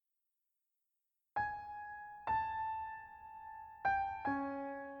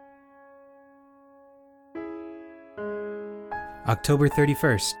October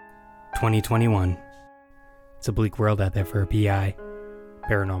 31st, 2021. It's a bleak world out there for a PI,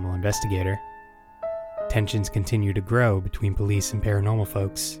 paranormal investigator. Tensions continue to grow between police and paranormal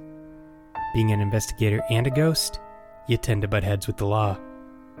folks. Being an investigator and a ghost, you tend to butt heads with the law.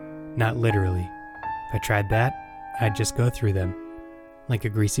 Not literally. If I tried that, I'd just go through them, like a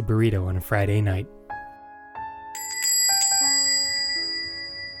greasy burrito on a Friday night.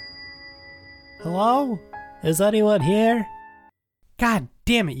 Hello? Is anyone here? God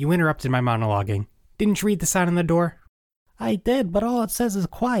damn it, you interrupted my monologuing. Didn't you read the sign on the door? I did, but all it says is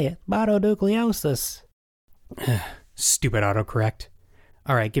quiet. Mononucleosis. Stupid autocorrect.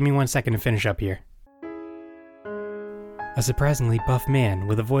 Alright, give me 1 second to finish up here. A surprisingly buff man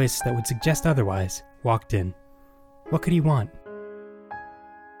with a voice that would suggest otherwise walked in. What could he want?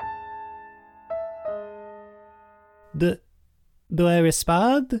 Do I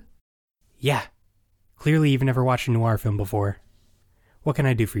respond? Yeah. Clearly you've never watched a noir film before. What can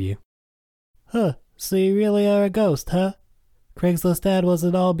I do for you? Huh, so you really are a ghost, huh? Craigslist ad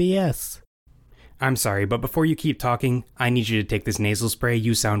wasn't all BS. I'm sorry, but before you keep talking, I need you to take this nasal spray.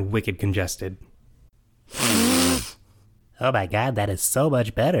 You sound wicked congested. Oh my god, that is so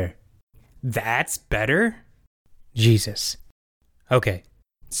much better. That's better? Jesus. Okay,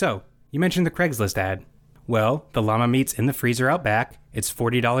 so, you mentioned the Craigslist ad. Well, the llama meat's in the freezer out back, it's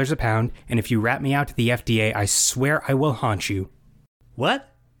 $40 a pound, and if you rat me out to the FDA, I swear I will haunt you.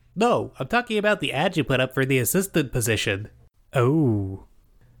 What? No, I'm talking about the ad you put up for the assistant position. Oh.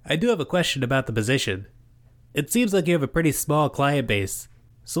 I do have a question about the position. It seems like you have a pretty small client base,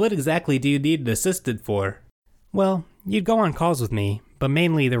 so what exactly do you need an assistant for? Well, you'd go on calls with me, but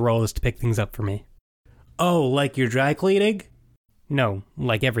mainly the role is to pick things up for me. Oh, like your dry cleaning? No,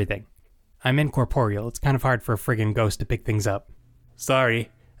 like everything. I'm incorporeal, it's kind of hard for a friggin' ghost to pick things up.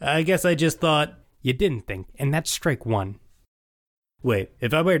 Sorry, I guess I just thought... You didn't think, and that's strike one. Wait,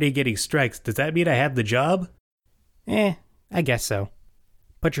 if I'm already getting strikes, does that mean I have the job? I guess so.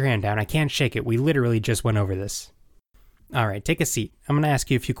 Put your hand down, I can't shake it, we literally just went over this. Alright, take a seat. I'm gonna ask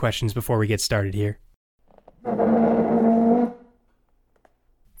you a few questions before we get started here.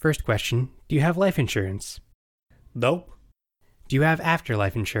 First question, do you have life insurance? Nope. Do you have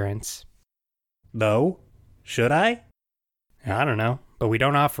afterlife insurance? No. Should I? I don't know, but we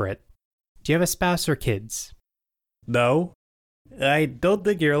don't offer it. Do you have a spouse or kids? No. I don't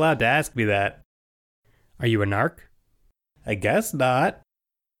think you're allowed to ask me that. Are you a narc? I guess not.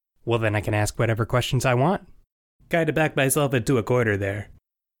 Well, then I can ask whatever questions I want. Kinda backed myself into a corner there.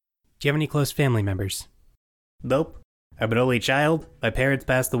 Do you have any close family members? Nope. I'm an only child, my parents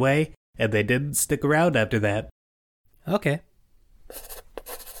passed away, and they didn't stick around after that. Okay.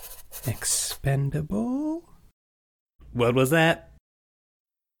 Expendable? What was that?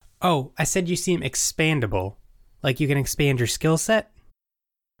 Oh, I said you seem expandable. Like you can expand your skill set?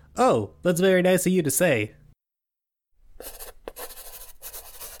 Oh, that's very nice of you to say.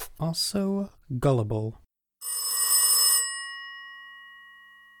 Also, gullible.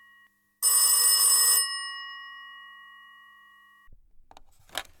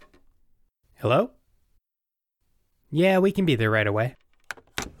 Hello? Yeah, we can be there right away.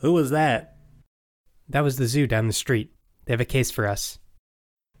 Who was that? That was the zoo down the street. They have a case for us.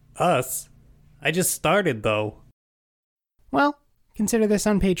 Us? I just started, though. Well, consider this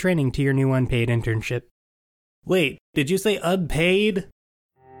unpaid training to your new unpaid internship. Wait, did you say unpaid?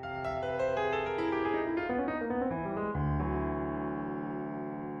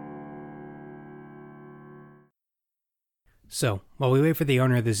 So, while we wait for the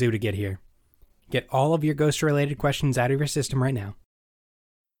owner of the zoo to get here, get all of your ghost-related questions out of your system right now.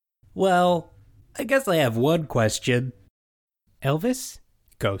 Well, I guess I have one question. Elvis?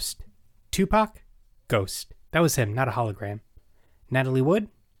 Ghost. Tupac? Ghost. That was him, not a hologram. Natalie Wood?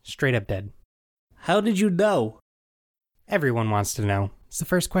 Straight up dead. How did you know? Everyone wants to know. It's the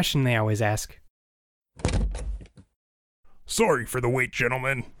first question they always ask. Sorry for the wait,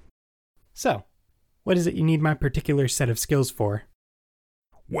 gentlemen. So, what is it you need my particular set of skills for?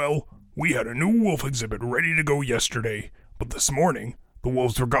 Well, we had a new wolf exhibit ready to go yesterday, but this morning, the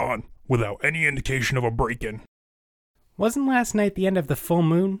wolves were gone, without any indication of a break-in. Wasn't last night the end of the full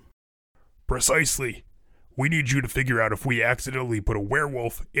moon? Precisely. We need you to figure out if we accidentally put a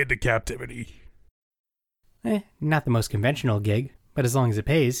werewolf into captivity. Not the most conventional gig, but as long as it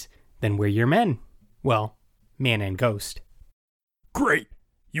pays, then we're your men. Well, man and ghost. Great!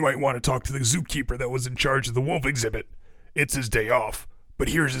 You might want to talk to the zookeeper that was in charge of the wolf exhibit. It's his day off, but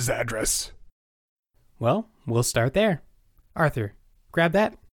here's his address. Well, we'll start there. Arthur, grab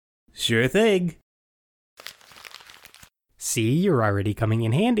that. Sure thing. See, you're already coming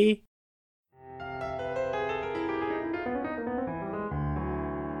in handy.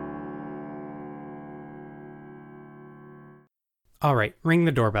 All right, ring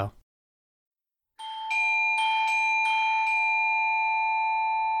the doorbell.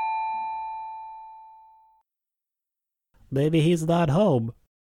 Maybe he's not home.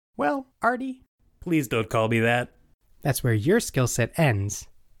 Well, Artie, Please don't call me that. that's where your skill set ends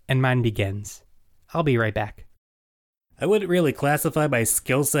and mine begins. I'll be right back. I wouldn't really classify my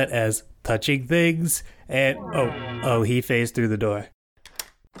skill set as touching things, and he phased through the door.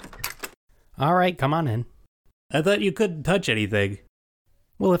 All right, come on in. I thought you couldn't touch anything.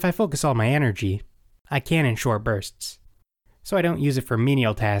 Well, if I focus all my energy, I can in short bursts. So I don't use it for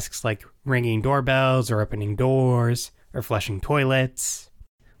menial tasks like ringing doorbells or opening doors or flushing toilets.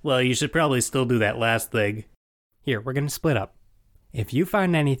 Well, you should probably still do that last thing. Here, we're gonna split up. If you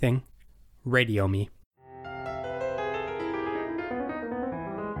find anything, radio me.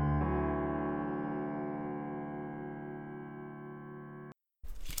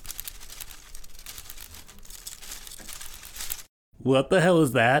 What the hell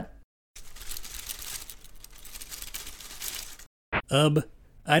is that?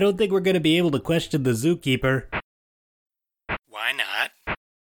 I don't think we're gonna be able to question the zookeeper. Why not?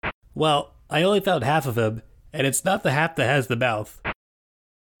 Well, I only found half of him, and it's not the half that has the mouth.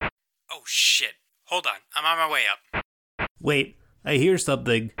 Oh shit. Hold on, I'm on my way up. Wait, I hear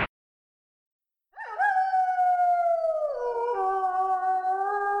something.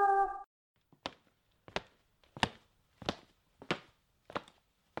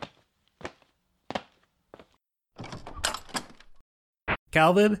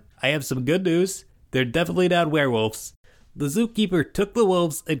 Calvin, I have some good news. They're definitely not werewolves. The zookeeper took the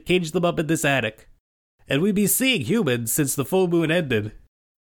wolves and caged them up in this attic. And we'd be seeing humans since the full moon ended.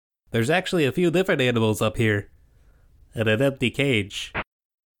 There's actually a few different animals up here. And an empty cage.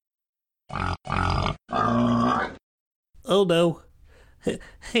 Oh no.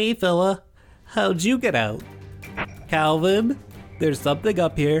 Hey fella, how'd you get out? Calvin, there's something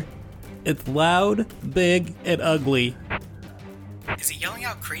up here. It's loud, big, and ugly. Is he yelling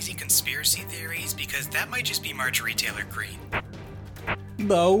out crazy conspiracy theories? Because that might just be Marjorie Taylor Greene.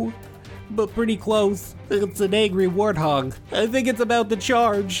 No, but pretty close. It's an angry warthog. I think it's about to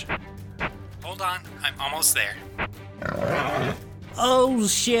charge. Hold on, I'm almost there. Oh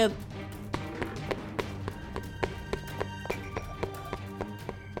shit.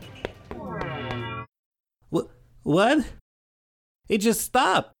 What? It just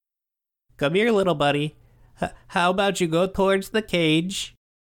stopped. Come here, little buddy. How about you go towards the cage?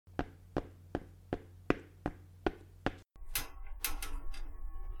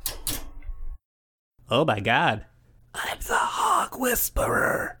 Oh my god. I'm the Hog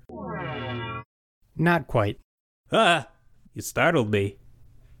Whisperer. Not quite. Ah, you startled me.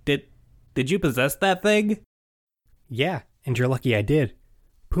 Did you possess that thing? Yeah, and you're lucky I did.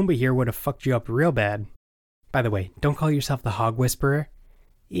 Pumbaa here would have fucked you up real bad. By the way, don't call yourself the Hog Whisperer.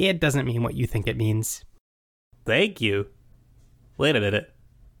 It doesn't mean what you think it means. Thank you. Wait a minute.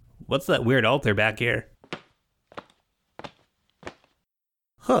 What's that weird altar back here?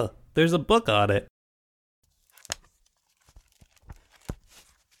 Huh, there's a book on it.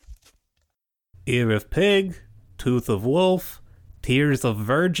 Ear of pig, tooth of wolf, tears of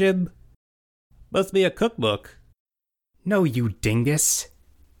virgin. Must be a cookbook. No, you dingus.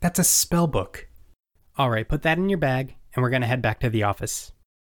 That's a spell book. Alright, put that in your bag, and we're gonna head back to the office.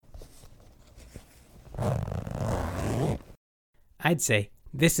 I'd say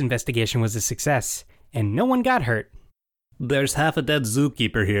this investigation was a success, and no one got hurt. There's half a dead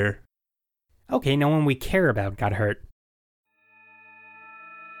zookeeper here. Okay, no one we care about got hurt.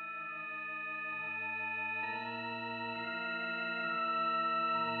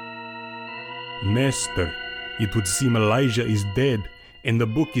 Master, it would seem Elijah is dead, and the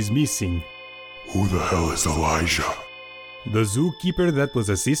book is missing. Who the hell is Elijah? The zookeeper that was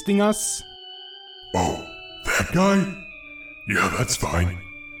assisting us? Oh, that guy? Yeah, that's fine.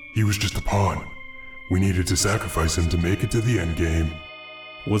 He was just a pawn. We needed to sacrifice him to make it to the end game.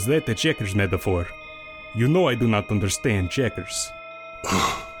 Was that a checkers metaphor? You know I do not understand checkers.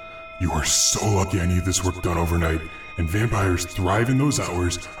 Ugh, you are so lucky I need this work done overnight, and vampires thrive in those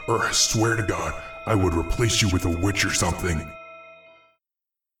hours, or I swear to God, I would replace you with a witch or something.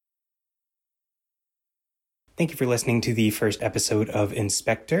 Thank you for listening to the first episode of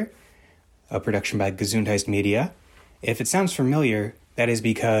Inspector, a production by Gesundheit Media. If it sounds familiar, that is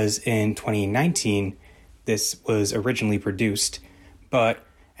because in 2019, this was originally produced, but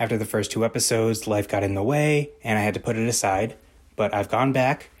after the first 2 episodes, life got in the way, and I had to put it aside. But I've gone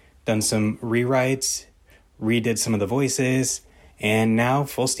back, done some rewrites, redid some of the voices, and now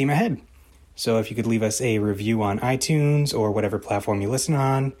full steam ahead. So if you could leave us a review on iTunes or whatever platform you listen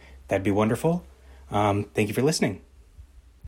on, that'd be wonderful. Thank you for listening.